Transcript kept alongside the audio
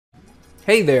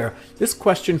Hey there, this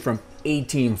question from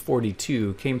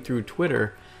 1842 came through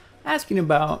Twitter asking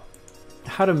about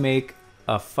how to make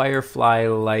a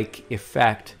Firefly-like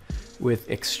effect with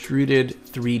extruded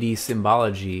 3D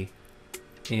symbology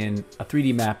in a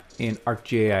 3D map in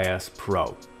ArcGIS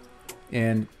Pro.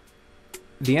 And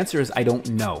the answer is I don't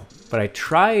know, but I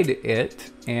tried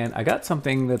it and I got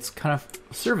something that's kind of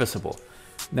serviceable.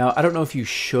 Now, I don't know if you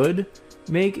should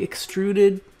make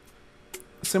extruded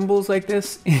symbols like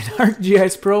this in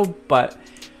ArcGIS Pro, but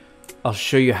I'll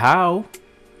show you how,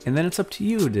 and then it's up to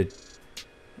you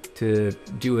to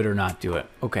do it or not do it.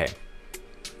 Okay,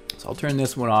 so I'll turn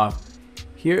this one off.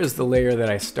 Here is the layer that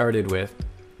I started with.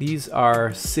 These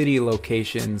are city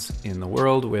locations in the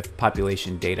world with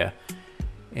population data,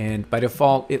 and by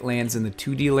default it lands in the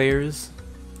 2D layers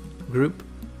group.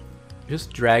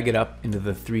 Just drag it up into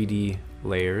the 3D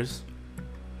layers,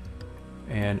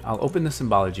 and I'll open the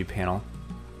Symbology panel.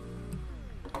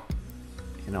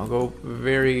 And I'll go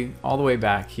all the way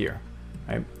back here,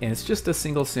 right? And it's just a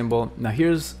single symbol. Now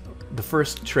here's the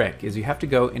first trick, is you have to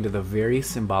go into the very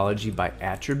Symbology by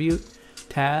attribute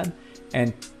tab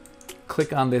and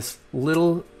click on this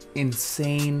little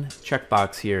insane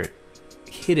checkbox here,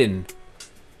 hidden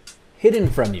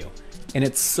from you. And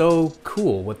it's so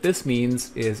cool. What this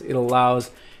means is it allows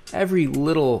every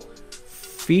little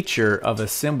feature of a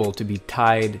symbol to be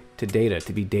tied to data,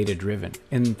 to be data driven.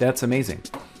 And that's amazing.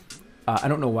 I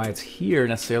don't know why it's here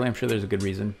necessarily. I'm sure there's a good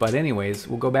reason. But anyways,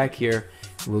 we'll go back here.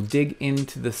 We'll dig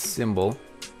into the symbol.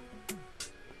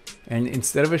 And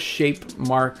instead of a shape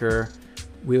marker,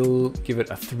 we'll give it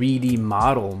a 3D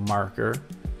model marker.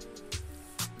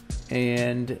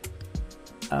 And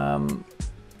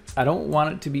I don't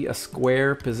want it to be a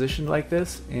square positioned like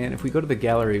this. And if we go to the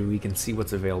gallery, we can see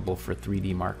what's available for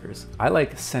 3D markers. I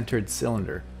like centered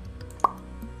cylinder.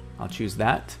 I'll choose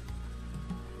that.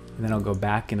 And then I'll go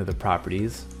back into the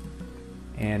properties,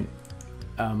 and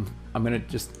I'm gonna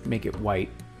just make it white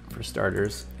for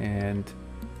starters and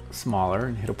smaller,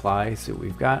 and hit apply, see what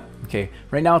we've got. Okay,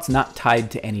 right now it's not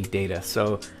tied to any data,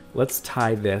 so let's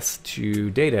tie this to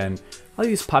data, and I'll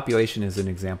use population as an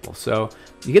example. So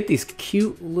you get these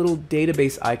cute little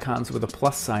database icons with a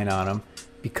plus sign on them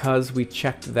because we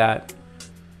checked that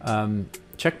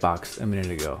checkbox a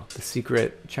minute ago, the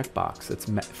secret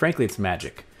checkbox. Frankly, it's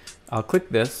magic. I'll click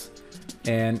this,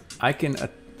 and I can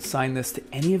assign this to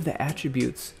any of the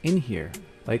attributes in here,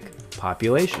 like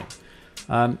population.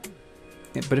 But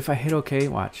if I hit OK,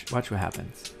 watch what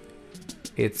happens.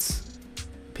 It's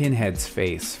Pinhead's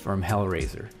face from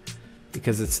Hellraiser,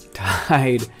 because it's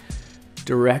tied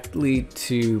directly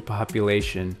to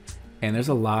population, and there's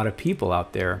a lot of people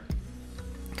out there.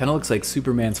 Kind of looks like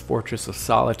Superman's Fortress of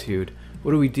Solitude.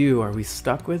 What do? Are we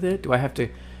stuck with it? Do I have to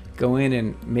go in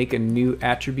and make a new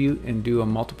attribute and do a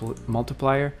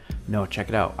multiplier? No, check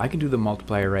it out. I can do the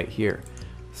multiplier right here.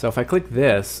 So if I click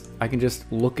this, I can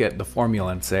just look at the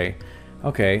formula and say,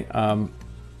 okay,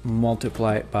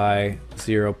 multiply it by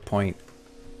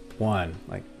 0.1,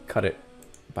 like cut it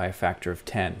by a factor of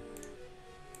 10.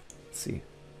 Let's see.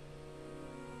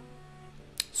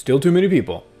 Still too many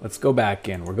people. Let's go back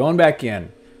in. We're going back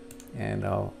in. And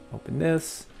I'll open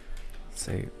this,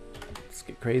 say, let's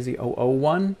get crazy,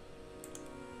 001.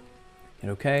 Hit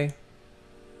OK,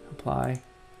 apply.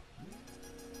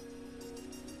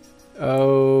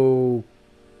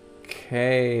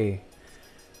 Okay.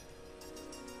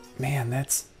 Man,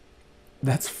 that's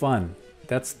fun.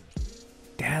 That's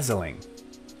dazzling.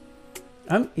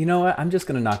 You know what? I'm just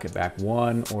gonna knock it back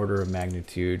one order of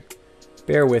magnitude.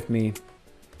 Bear with me.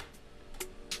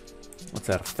 What's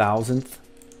that, 1,000th?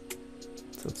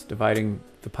 So it's dividing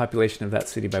the population of that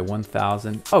city by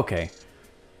 1,000. Okay.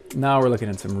 Now we're looking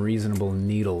at some reasonable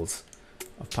needles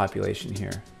of population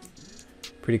here.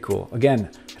 Pretty cool.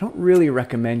 Again, I don't really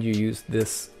recommend you use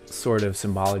this sort of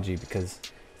symbology because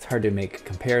it's hard to make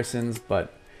comparisons,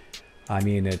 but I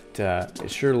mean, it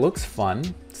sure looks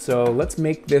fun. So let's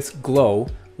make this glow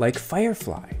like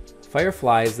Firefly.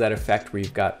 Firefly is that effect where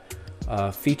you've got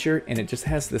a feature and it just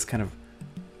has this kind of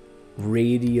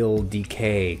radial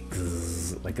decay,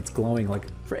 like it's glowing, like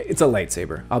it's a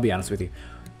lightsaber. I'll be honest with you.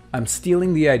 I'm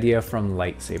stealing the idea from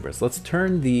lightsabers. Let's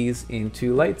turn these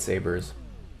into lightsabers.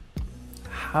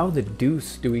 How the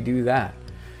deuce do we do that?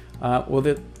 Well,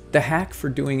 the hack for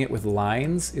doing it with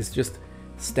lines is just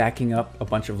stacking up a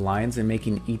bunch of lines and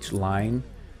making each line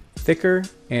thicker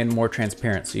and more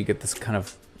transparent, so you get this kind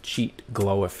of cheat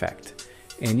glow effect.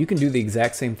 And you can do the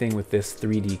exact same thing with this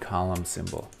 3D column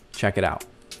symbol. Check it out.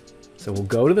 So we'll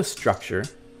go to the structure,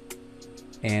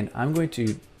 and I'm going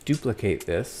to duplicate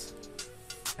this,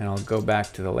 and I'll go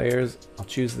back to the layers. I'll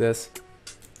choose this.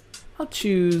 I'll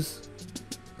choose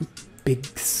big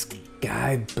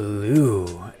sky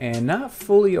blue, and not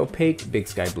fully opaque big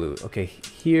sky blue. Okay,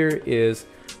 here is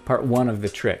part one of the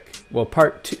trick. Well,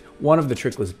 one of the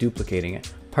trick was duplicating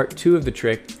it. Part two of the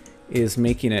trick is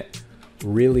making it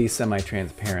really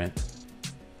semi-transparent.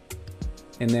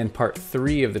 And then part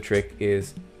three of the trick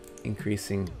is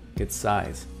increasing its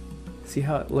size. See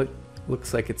how it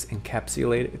looks like it's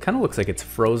encapsulated? It kind of looks like it's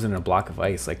frozen in a block of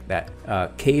ice, like that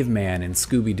caveman in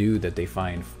Scooby-Doo that they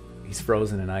find. He's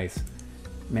frozen in ice.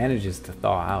 Manages to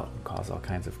thaw out and cause all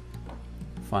kinds of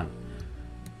fun.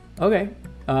 Okay,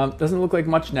 doesn't look like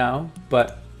much now,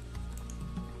 but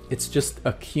it's just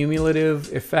a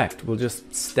cumulative effect. We'll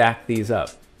just stack these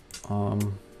up. I'll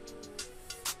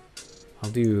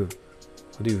do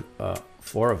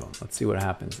 4 of them. Let's see what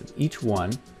happens. In each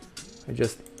one, I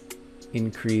just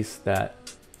increase that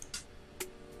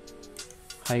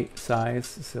height size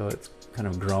so it's kind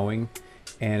of growing,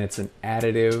 and it's an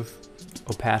additive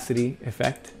opacity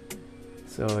effect.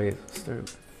 So I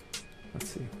start, let's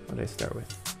see, what did I start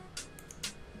with?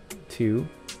 2,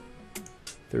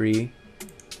 3,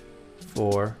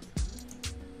 4,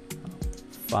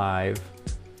 5,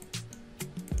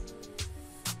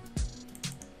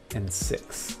 and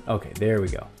 6. Okay, there we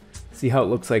go. See how it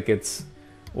looks like it's,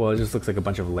 well, it just looks like a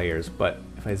bunch of layers, but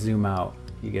if I zoom out,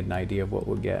 you get an idea of what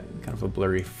we'll get. Kind of a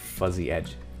blurry, fuzzy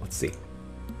edge. Let's see.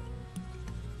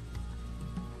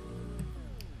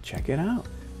 Check it out.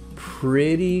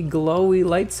 Pretty glowy,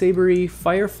 lightsabery,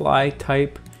 Firefly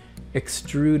type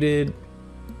extruded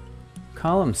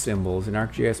column symbols in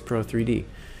ArcGIS Pro 3D.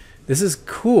 This is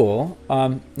cool.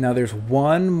 Now there's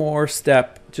one more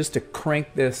step just to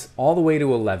crank this all the way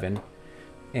to 11,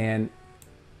 and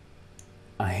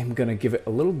I am gonna give it a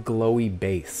little glowy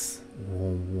base.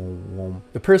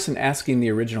 The person asking the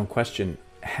original question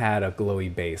had a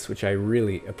glowy base, which I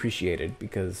really appreciated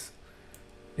because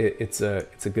it's a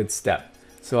good step.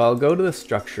 So I'll go to the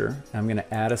structure. I'm gonna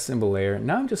add a symbol layer.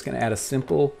 Now I'm just gonna add a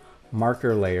simple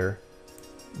marker layer,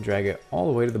 drag it all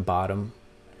the way to the bottom.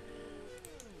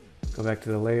 Go back to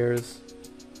the layers,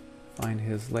 find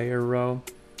his layer row,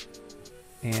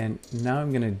 and now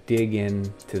I'm gonna dig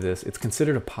into this. It's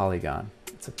considered a polygon.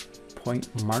 It's a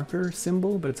point marker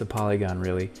symbol, but it's a polygon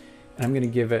really. And I'm gonna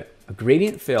give it a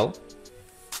gradient fill.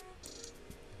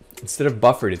 Instead of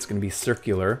buffered, it's gonna be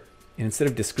circular. And instead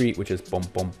of discrete, which is boom,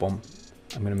 boom, boom,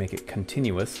 I'm gonna make it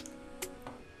continuous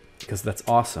because that's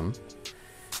awesome.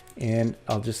 And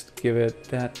I'll just give it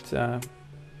that,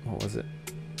 what was it?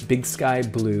 Big sky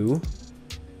blue,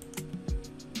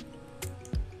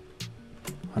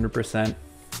 100%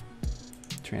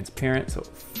 transparent, so it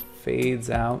fades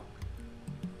out.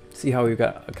 See how we've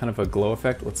got a kind of a glow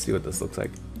effect? Let's see what this looks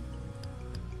like.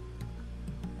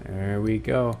 There we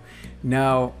go.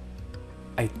 Now,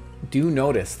 I do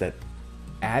notice that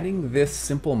adding this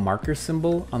simple marker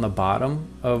symbol on the bottom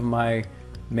of my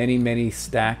many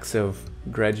stacks of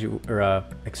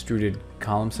extruded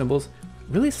column symbols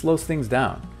really slows things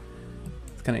down.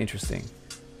 It's kind of interesting.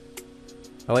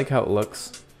 I like how it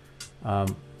looks,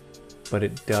 but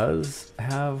it does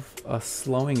have a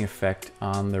slowing effect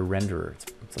on the renderer.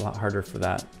 It's a lot harder for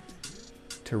that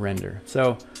to render.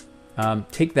 So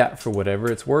take that for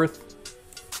whatever it's worth.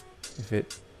 If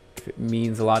it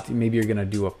means a lot to you, maybe you're gonna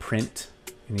do a print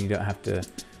and you don't have to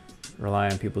rely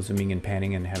on people zooming and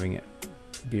panning and having it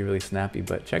be really snappy,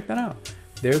 but check that out.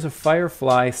 There's a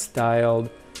Firefly styled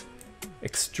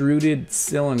extruded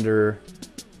cylinder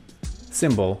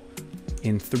symbol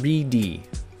in 3D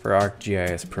for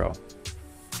ArcGIS Pro.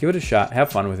 Give it a shot,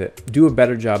 have fun with it, do a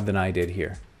better job than I did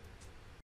here.